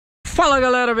Fala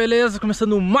galera, beleza?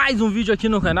 Começando mais um vídeo aqui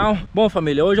no canal. Bom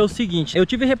família, hoje é o seguinte, eu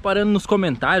tive reparando nos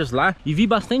comentários lá e vi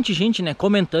bastante gente, né,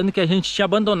 comentando que a gente tinha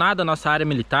abandonado a nossa área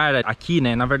militar aqui,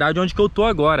 né, na verdade onde que eu tô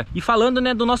agora. E falando,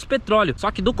 né, do nosso petróleo. Só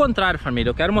que do contrário,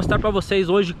 família, eu quero mostrar pra vocês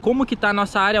hoje como que tá a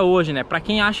nossa área hoje, né. Pra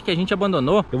quem acha que a gente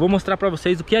abandonou, eu vou mostrar pra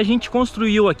vocês o que a gente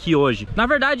construiu aqui hoje. Na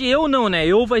verdade eu não, né,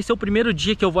 vai ser o primeiro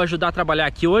dia que eu vou ajudar a trabalhar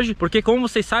aqui hoje, porque como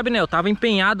vocês sabem, né, eu tava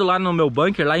empenhado lá no meu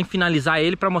bunker, lá em finalizar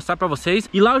ele pra mostrar pra vocês.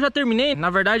 E lá eu já terminei. Na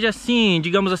verdade, assim,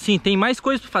 digamos assim, tem mais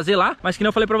coisas pra fazer lá, mas que nem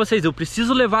eu falei pra vocês, eu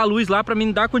preciso levar a luz lá pra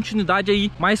mim dar continuidade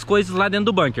aí, mais coisas lá dentro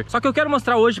do bunker. Só que eu quero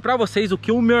mostrar hoje pra vocês o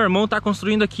que o meu irmão tá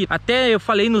construindo aqui. Até eu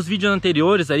falei nos vídeos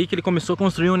anteriores aí que ele começou a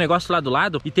construir um negócio lá do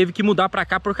lado e teve que mudar pra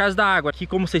cá por causa da água. Aqui,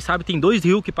 como vocês sabem, tem 2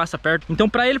 rios que passam perto. Então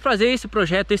pra ele fazer esse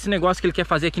projeto, esse negócio que ele quer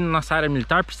fazer aqui na nossa área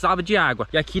militar, precisava de água.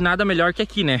 E aqui nada melhor que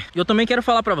aqui, né? E eu também quero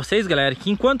falar pra vocês, galera, que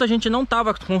enquanto a gente não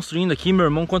tava construindo aqui, meu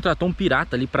irmão contratou um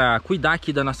pirata ali pra cuidar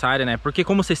aqui da nossa área, né? Porque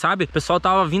como vocês sabem, o pessoal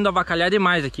tava vindo avacalhar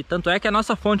demais aqui. Tanto é que a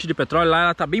nossa fonte de petróleo lá,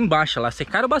 ela tá bem baixa, ela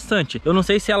secaram bastante. Eu não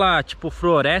sei se ela, tipo,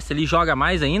 floresce ali, joga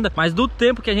mais ainda, mas do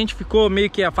tempo que a gente ficou meio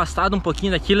que afastado um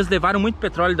pouquinho daqui, eles levaram muito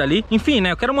petróleo dali. Enfim,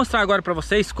 né, eu quero mostrar agora pra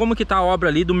vocês como que tá a obra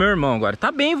ali do meu irmão agora.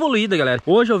 Tá bem evoluída, galera.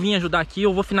 Hoje eu vim ajudar aqui,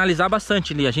 eu vou finalizar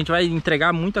bastante ali. A gente vai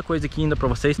entregar muita coisa aqui ainda pra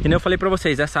vocês. Que nem eu falei pra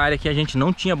vocês, essa área aqui a gente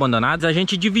não tinha abandonado, a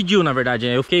gente dividiu, na verdade,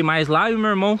 né? Eu fiquei mais lá e o meu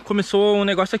irmão começou um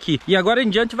negócio aqui. E agora em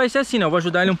diante vai ser assim, né? Eu vou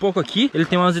ajudar ele um pouco aqui. Ele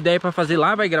tem umas ideias pra fazer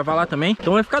lá, vai gravar lá também.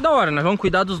 Então vai ficar da hora, nós vamos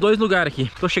cuidar dos 2 lugares aqui.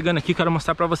 Tô chegando aqui, quero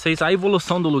mostrar pra vocês a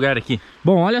evolução do lugar aqui.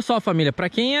 Bom, olha só família, pra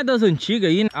quem é das antigas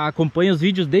aí, acompanha os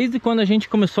vídeos desde quando a gente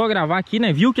começou a gravar aqui,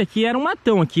 né? Viu que aqui era um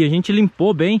matão aqui, a gente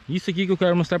limpou bem. Isso aqui que eu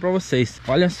quero mostrar pra vocês.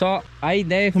 Olha só a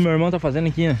ideia que o meu irmão tá fazendo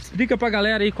aqui, né? Explica pra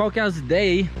galera aí qual que é as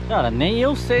ideias aí. Cara, nem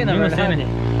eu sei, na verdade, né?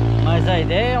 Mas a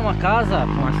ideia é uma casa,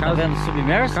 tá vendo,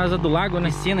 submersa. Casa do lago, né?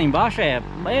 Piscina embaixo, é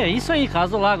isso aí,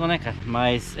 casa do lago, né, cara?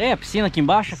 Mas a piscina aqui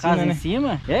embaixo, piscina, casa, né, em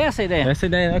cima. É essa a ideia. Essa a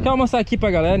ideia. Eu quero mostrar aqui pra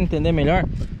galera entender melhor.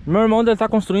 Meu irmão dele tá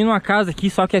construindo uma casa aqui,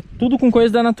 só que é tudo com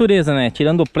coisa da natureza, né?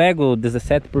 Tirando o prego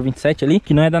 17 por 27 ali,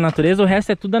 que não é da natureza, o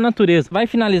resto é tudo da natureza. Vai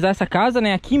finalizar essa casa,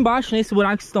 né? Aqui embaixo, nesse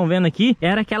buraco que vocês estão vendo aqui,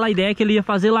 era aquela ideia que ele ia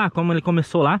fazer lá, como ele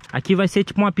começou lá. Aqui vai ser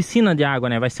tipo uma piscina de água,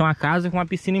 né? Vai ser uma casa com uma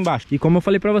piscina embaixo. E como eu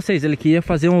falei pra vocês, ele queria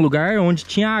fazer um lugar onde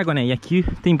tinha água, né? E aqui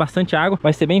tem bastante água,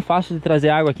 vai ser bem fácil de trazer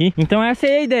água aqui. Então essa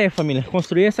é a ideia, família,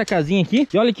 construir essa casinha aqui.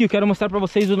 E olha aqui, eu quero mostrar pra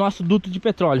vocês o nosso duto de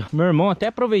petróleo. Meu irmão até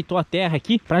aproveitou a terra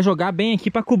aqui pra jogar bem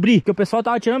aqui pra cobrir, porque o pessoal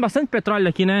tava tirando bastante petróleo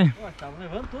daqui, né? Tava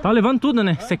levando tudo. Tava levando tudo,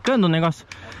 né? Secando o negócio.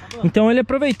 Então ele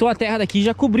aproveitou a terra daqui,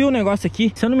 já cobriu o negócio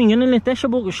aqui. Se eu não me engano, ele até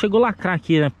chegou a lacrar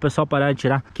aqui, né? Pro pessoal parar de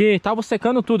tirar, porque tava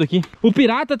secando tudo aqui. O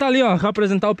pirata tá ali, ó. Vou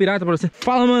apresentar o pirata pra você.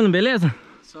 Fala, mano, beleza?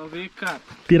 Salve, cara.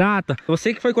 Pirata,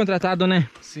 você que foi contratado, né?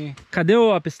 Sim. Cadê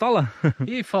a pistola?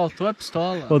 Ih, faltou a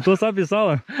pistola. Faltou só a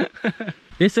pistola?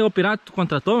 Esse é o pirata que tu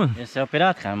contratou, mano? Esse é o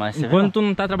pirata, cara, mas enquanto tu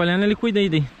não tá trabalhando, ele cuida aí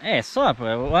daí. É, só,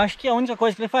 eu acho que é a única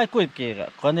coisa que ele faz, cuida, porque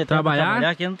quando ele trabalhar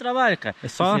aqui, ele não trabalha, cara. É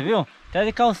só... Você viu? Até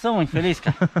de calção, infeliz,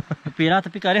 cara. O pirata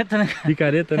picareta, né, cara?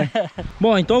 Picareta, né?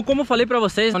 Bom, então como eu falei pra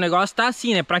vocês, o negócio tá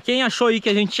assim, né? Pra quem achou aí que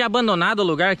a gente tinha abandonado o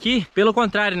lugar aqui, pelo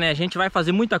contrário, né? A gente vai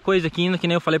fazer muita coisa aqui ainda, que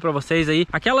nem eu falei pra vocês aí.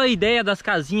 Aquela ideia das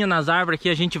casinhas nas árvores aqui,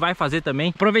 a gente vai fazer também.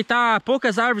 Aproveitar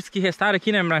poucas árvores que restaram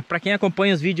aqui, né? Pra quem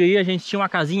acompanha os vídeos aí, a gente tinha uma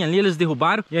casinha ali, eles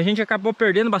derrubaram e a gente acabou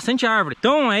perdendo bastante árvore.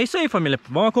 Então é isso aí, família.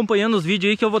 Vão acompanhando os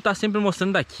vídeos aí que eu vou estar sempre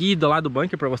mostrando daqui, do lado do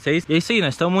bunker pra vocês. E é isso aí,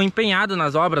 nós estamos empenhados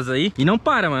nas obras aí. E não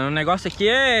para, mano. O negócio aqui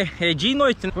é dia e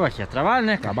noite, né? Pô, aqui é trabalho,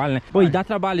 né? Trabalho, né? Pô, e dá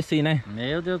trabalho isso aí, né?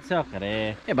 Meu Deus do céu, cara.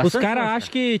 É os caras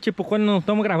acham que, tipo, quando não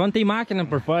estamos gravando, tem máquina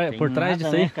por trás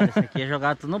disso aí. Né, cara? Isso aqui é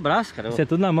jogado tudo no braço, cara. Isso é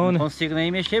tudo na mão, né? Não consigo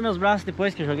nem mexer meus braços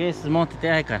depois que eu joguei esses montes de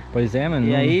terra, cara. Pois é, mano.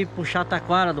 E aí, puxar a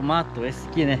taquara do mato, esse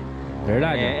aqui, né?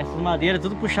 Verdade. Essas madeiras,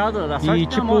 tudo puxado da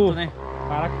sorte da moto, né?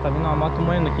 Caraca, tá vindo uma moto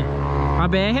moendo aqui. A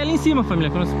BR é ali em cima,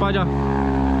 família, quando você pode, ó.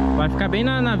 Vai ficar bem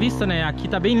na vista, né? Aqui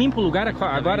tá bem limpo o lugar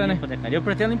agora, né? Eu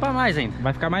pretendo limpar mais ainda.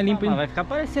 Vai ficar mais limpo ainda. Vai ficar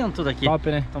aparecendo tudo aqui. Top,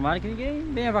 né? Tomara que ninguém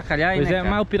venha avacalhar aí, pois né, é, cara?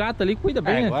 Mas o pirata ali cuida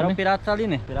bem, né? Agora o pirata tá ali,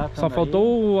 né? Só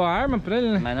faltou a arma pra ele,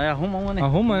 né? Mas nós arrumamos uma, né?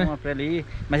 Arruma, né? Uma pra ele ir.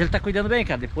 Mas ele tá cuidando bem,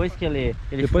 cara. Depois que ele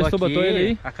depois ficou botou aqui, ele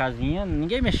aí, a casinha,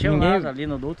 ninguém mexeu nada ali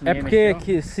no duto. É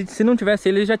porque se não tivesse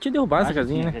ele já tinha derrubado essa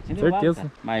casinha, né? Certeza.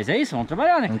 Cara. Mas é isso, vamos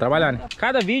trabalhar, né?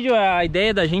 Cada vídeo a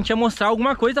ideia da gente é mostrar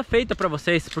alguma coisa feita pra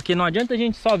vocês. Porque não adianta a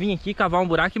gente só vir vir aqui, cavar um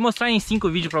buraco e mostrar em 5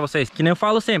 vídeos pra vocês. Que nem eu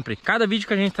falo sempre, cada vídeo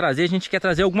que a gente trazer, a gente quer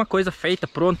trazer alguma coisa feita,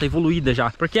 pronta, evoluída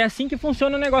já. Porque é assim que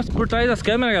funciona o negócio. Por trás das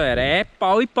câmeras, galera, é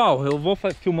pau e pau. Eu vou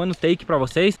filmando take pra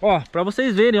vocês. Ó, pra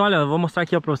vocês verem, olha, eu vou mostrar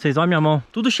aqui ó, pra vocês, ó a minha mão.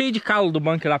 Tudo cheio de calo do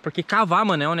bunker lá, porque cavar,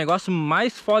 mano, é um negócio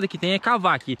mais foda que tem, é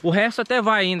cavar aqui. O resto até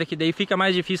vai ainda, que daí fica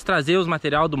mais difícil trazer os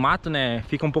material do mato, né?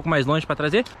 Fica um pouco mais longe pra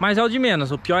trazer, mas é o de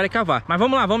menos, o pior é cavar. Mas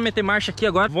vamos lá, vamos meter marcha aqui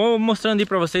agora. Vou mostrando aí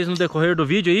pra vocês no decorrer do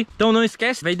vídeo aí. Então não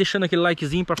esquece, vai deixando aquele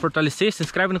likezinho pra fortalecer, se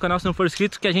inscreve no canal se não for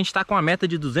inscrito, que a gente tá com a meta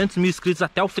de 200 mil inscritos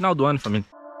até o final do ano, família.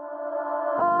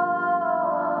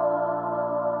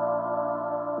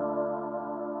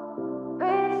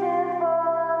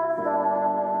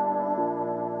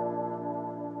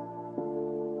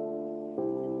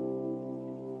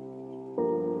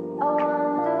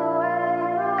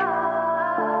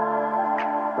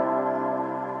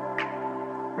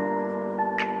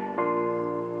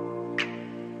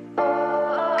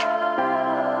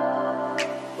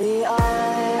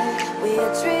 We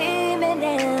are dreaming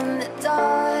in the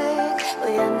dark.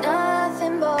 We are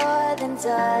nothing more than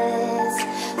dust.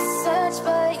 Search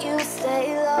but you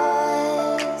stay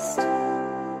lost.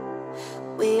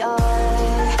 We are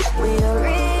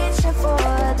reaching for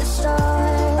the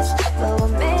stars, but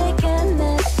we're making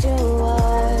this too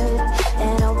hard.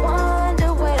 And I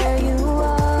wonder where you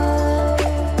are.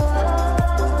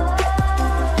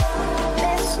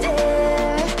 Mysterious,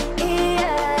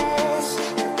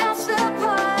 that's the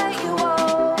part you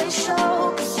always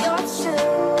show. 'Cause you're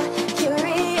too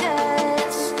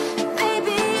curious.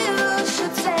 Maybe you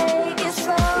should take it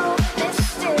slow.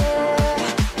 Mysterious,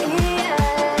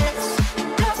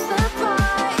 that's the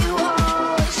part you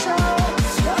always show.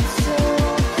 'Cause you're too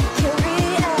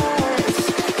curious.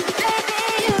 Maybe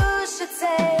you should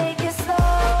take it slow.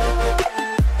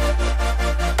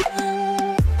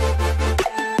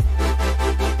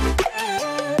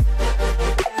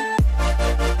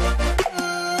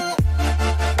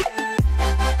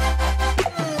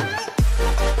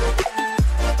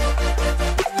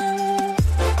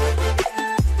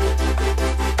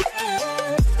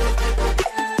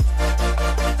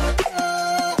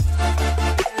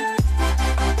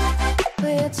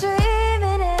 We're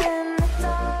dreaming in the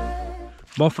dark.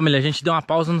 Bom, família, a gente deu uma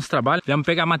pausa nos trabalhos. Vamos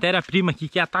pegar a matéria-prima aqui,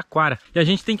 que é a taquara. E a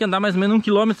gente tem que andar mais ou menos 1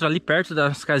 quilômetro ali perto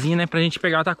das casinhas, né? Pra gente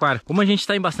pegar a taquara. Como a gente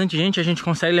tá em bastante gente, a gente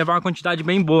consegue levar uma quantidade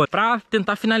bem boa pra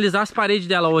tentar finalizar as paredes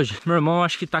dela hoje. Meu irmão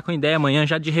acho que tá com ideia amanhã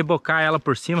já de rebocar ela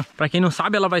por cima. Pra quem não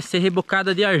sabe, ela vai ser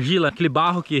rebocada de argila. Aquele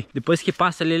barro que depois que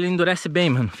passa ali, ele endurece bem,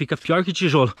 mano. Fica pior que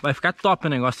tijolo. Vai ficar top o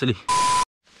negócio ali.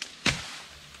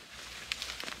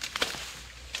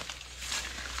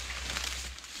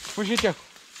 Fugir, Tiago.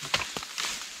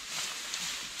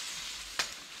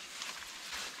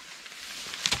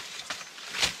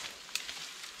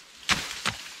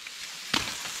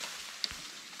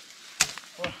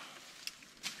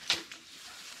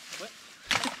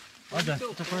 Olha,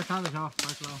 tá cortado já, ó.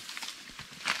 Corta lá, ó.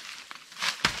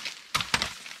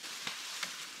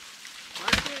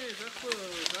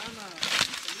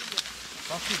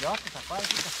 Só filhote, tá quase.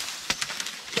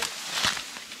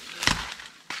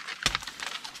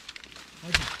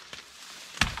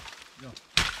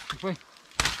 O que foi?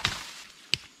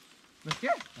 Daqui?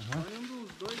 Aham. Olha um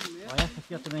dos dois mesmo. Olha essa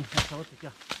aqui ó, também, essa outra aqui, ó.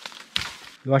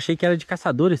 Eu achei que era de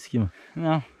caçador esse aqui, mano.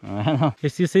 Não, não é não.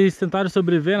 Esse vocês tentaram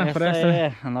sobreviver na Essa floresta, né?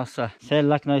 é a nossa série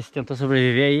lá que nós tentamos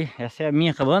sobreviver aí. Essa é a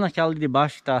minha cabana, aquela ali de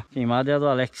baixo que tá queimada é a do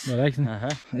Alex. Do Alex, né? Aham.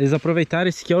 Eles aproveitaram,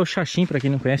 esse aqui é o xaxim, pra quem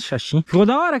não conhece xaxim. Ficou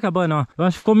da hora a cabana, ó. Eu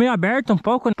acho que ficou meio aberto um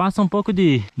pouco, passa um pouco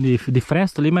de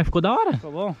fresto ali, mas ficou da hora.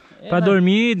 Ficou bom. Pra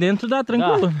dormir dentro dá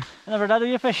tranquilo. Na verdade eu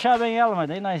ia fechar bem ela, mas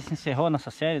daí nós encerrou nossa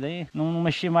série, daí não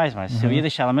mexi mais, mas eu ia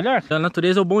deixar ela melhor. A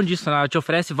natureza é o bom disso, né? Ela te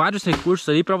oferece vários recursos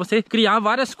ali pra você criar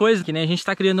várias coisas, que nem a gente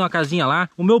tá criando uma casinha lá.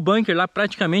 O meu bunker lá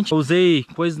praticamente eu usei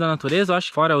coisas da natureza, eu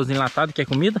acho, fora os enlatados que é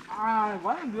comida. Ah,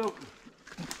 vai Deus.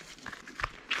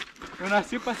 Eu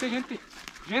nasci pra ser gente,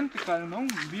 cara, não um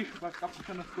bicho pra ficar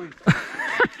puxando as coisas.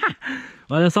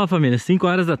 Olha só, família, 5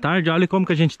 horas da tarde, olha como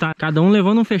que a gente tá, cada um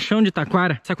levando um fechão de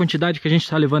taquara. Essa quantidade que a gente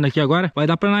tá levando aqui agora, vai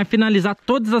dar pra nós finalizar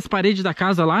todas as paredes da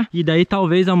casa lá. E daí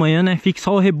talvez amanhã, né, fique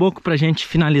só o reboco pra gente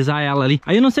finalizar ela ali.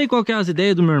 Aí eu não sei qual que é as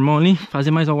ideias do meu irmão ali,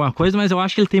 fazer mais alguma coisa, mas eu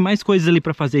acho que ele tem mais coisas ali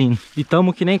pra fazer ainda. E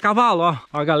tamo que nem cavalo, ó.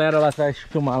 Ó a galera lá atrás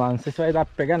filmar lá, não sei se vai dar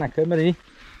pra pegar na câmera aí.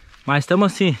 Mas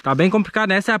estamos assim, tá bem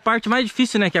complicado. Essa é a parte mais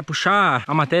difícil, né? Que é puxar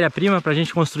a matéria-prima pra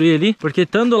gente construir ali. Porque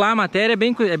estando lá a matéria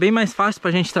é bem mais fácil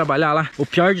pra gente trabalhar lá. O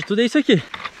pior de tudo é isso aqui.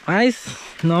 Mas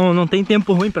não tem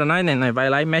tempo ruim pra nós, né? Nós vai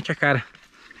lá e mete a cara.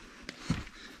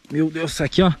 Meu Deus,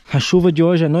 aqui ó, a chuva de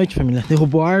hoje à noite, família,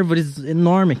 derrubou árvores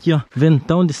enormes aqui ó.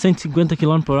 Ventão de 150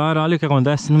 km/h, olha o que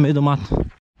acontece no meio do mato.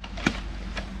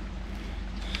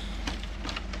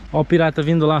 Ó o pirata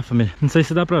vindo lá, família. Não sei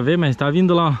se dá pra ver, mas tá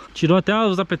vindo lá, ó. Tirou até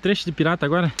os apetrechos de pirata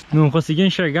agora. Não conseguia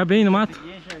enxergar bem no mato. Não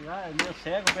conseguia enxergar, é meio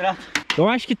cego o pirata. Eu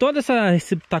acho que toda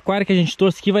esse taquara que a gente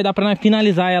trouxe aqui vai dar pra nós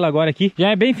finalizar ela agora aqui. Já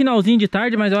é bem finalzinho de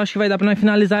tarde, mas eu acho que vai dar pra nós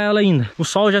finalizar ela ainda. O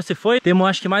sol já se foi. Temos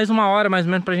acho que mais uma hora mais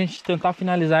ou menos pra gente tentar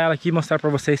finalizar ela aqui e mostrar pra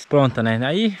vocês pronta, né?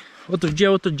 Aí... outro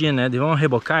dia, né? Vamos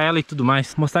rebocar ela e tudo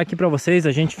mais. Vou mostrar aqui pra vocês,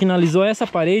 a gente finalizou essa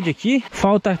parede aqui.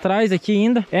 Falta atrás aqui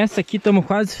ainda. Essa aqui estamos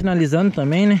quase finalizando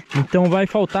também, né? Então vai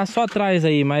faltar só atrás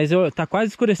aí. Mas tá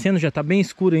quase escurecendo, já tá bem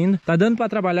escuro ainda. Tá dando pra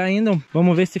trabalhar ainda.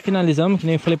 Vamos ver se finalizamos, que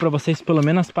nem eu falei pra vocês, pelo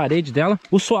menos as paredes dela.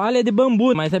 O soalho é de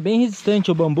bambu, mas é bem resistente.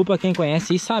 O bambu, pra quem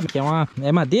conhece aí, sabe que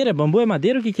é madeira. Bambu é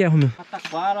madeira? O que é, Romeu? Uma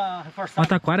taquara reforçada. Uma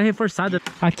taquara reforçada.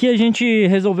 Aqui a gente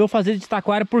resolveu fazer de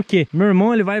taquara porque meu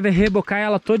irmão, ele vai rebocar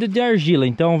ela toda de argila,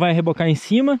 então vai rebocar em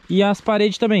cima e as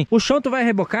paredes também. O chão tu vai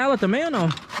rebocar ela também ou não?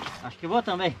 Acho que vou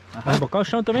também. Vai rebocar o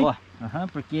chão também? Boa.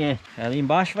 Porque ali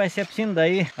embaixo vai ser a piscina,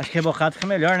 daí acho que rebocado fica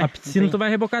melhor, né? A piscina tu vai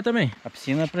rebocar também? A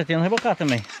piscina eu pretendo rebocar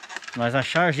também. Nós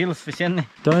achar argila suficiente, né?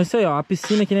 Então é isso aí, ó. A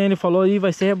piscina, que nem ele falou aí,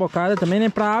 vai ser rebocada também, né?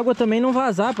 Pra água também não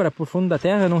vazar pro fundo da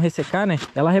terra, não ressecar, né?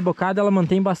 Ela rebocada, ela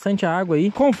mantém bastante a água aí.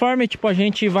 Conforme, tipo, a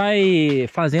gente vai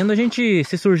fazendo,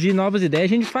 se surgir novas ideias,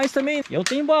 a gente faz também. Eu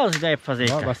tenho boas ideias pra fazer,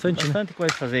 cara. Bastante, Bastante né?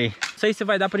 coisa pra fazer aí. Não sei se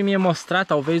vai dar pra mim mostrar,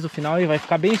 talvez, o final, e vai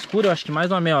ficar bem escuro. Eu acho que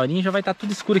mais uma meia horinha já vai estar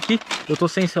tudo escuro aqui. Eu tô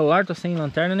sem celular, tô sem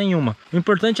lanterna nenhuma. O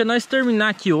importante é nós terminar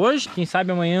aqui hoje. Quem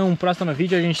sabe amanhã, um próximo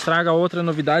vídeo, a gente traga outras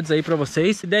novidades aí pra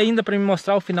vocês. E daí ainda pra me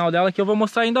mostrar o final dela, que eu vou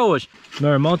mostrar ainda hoje. Meu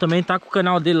irmão também tá com o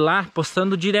canal dele lá,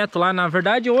 postando direto lá. Na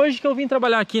verdade, hoje que eu vim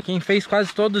trabalhar aqui, quem fez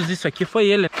quase todos isso aqui foi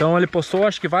ele. Então ele postou,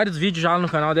 acho que vários vídeos já no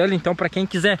canal dele. Então pra quem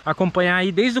quiser acompanhar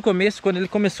aí desde o começo, quando ele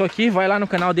começou aqui, vai lá no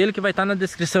canal dele, que vai estar na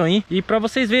descrição aí. E pra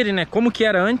vocês verem, né, como que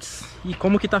era antes e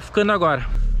como que tá ficando agora.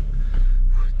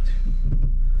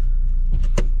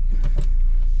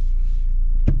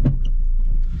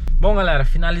 Bom, galera,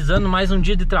 finalizando mais um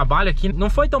dia de trabalho aqui. Não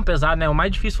foi tão pesado, né? O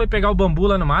mais difícil foi pegar o bambu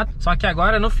lá no mato. Só que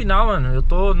agora, no final, mano,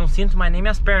 não sinto mais nem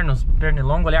minhas pernas.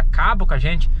 Pernilongo ali acaba com a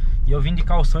gente. E eu vim de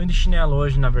calção e de chinelo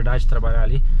hoje, na verdade, trabalhar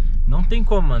ali. Não tem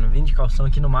como, mano, vim de calção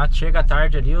aqui no mato. Chega à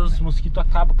tarde ali, os mosquitos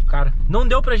acabam com o cara. Não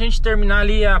deu pra gente terminar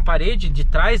ali a parede de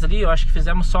trás ali. Eu acho que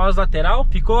fizemos só as lateral.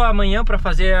 Ficou amanhã pra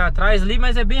fazer atrás ali,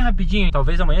 mas é bem rapidinho.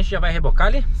 Talvez amanhã a gente já vai rebocar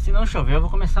ali. Se não chover, eu vou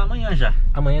começar amanhã já.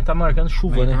 Amanhã tá marcando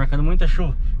chuva, amanhã né? Tá marcando muita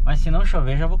chuva. Mas se não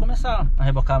chover, já vou começar a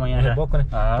rebocar amanhã já. Reboco, né?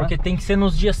 Porque tem que ser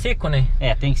nos dias secos, né?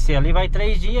 É, tem que ser ali, vai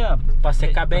 3 dias pra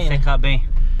secar bem, pra secar bem.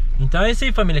 Então é isso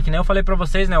aí, família, que nem eu falei pra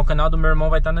vocês, né, o canal do meu irmão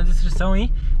vai estar na descrição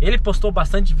aí. Ele postou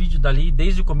bastante vídeo dali,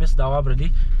 desde o começo da obra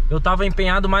ali. Eu tava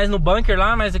empenhado mais no bunker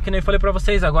lá, mas é que nem eu falei pra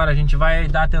vocês agora, a gente vai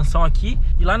dar atenção aqui.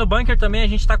 E lá no bunker também a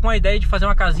gente tá com a ideia de fazer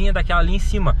uma casinha daquela ali em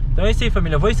cima. Então é isso aí,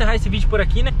 família, eu vou encerrar esse vídeo por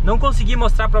aqui, né. Não consegui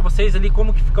mostrar pra vocês ali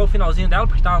como que ficou o finalzinho dela,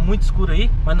 porque tava muito escuro aí.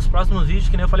 Mas nos próximos vídeos,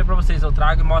 que nem eu falei pra vocês, eu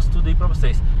trago e mostro tudo aí pra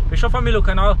vocês. Fechou, família? O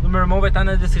canal do meu irmão vai estar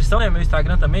na descrição, né, meu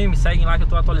Instagram também, me seguem lá que eu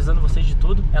tô atualizando vocês de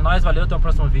tudo. É nóis, valeu, até o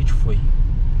próximo vídeo, fui.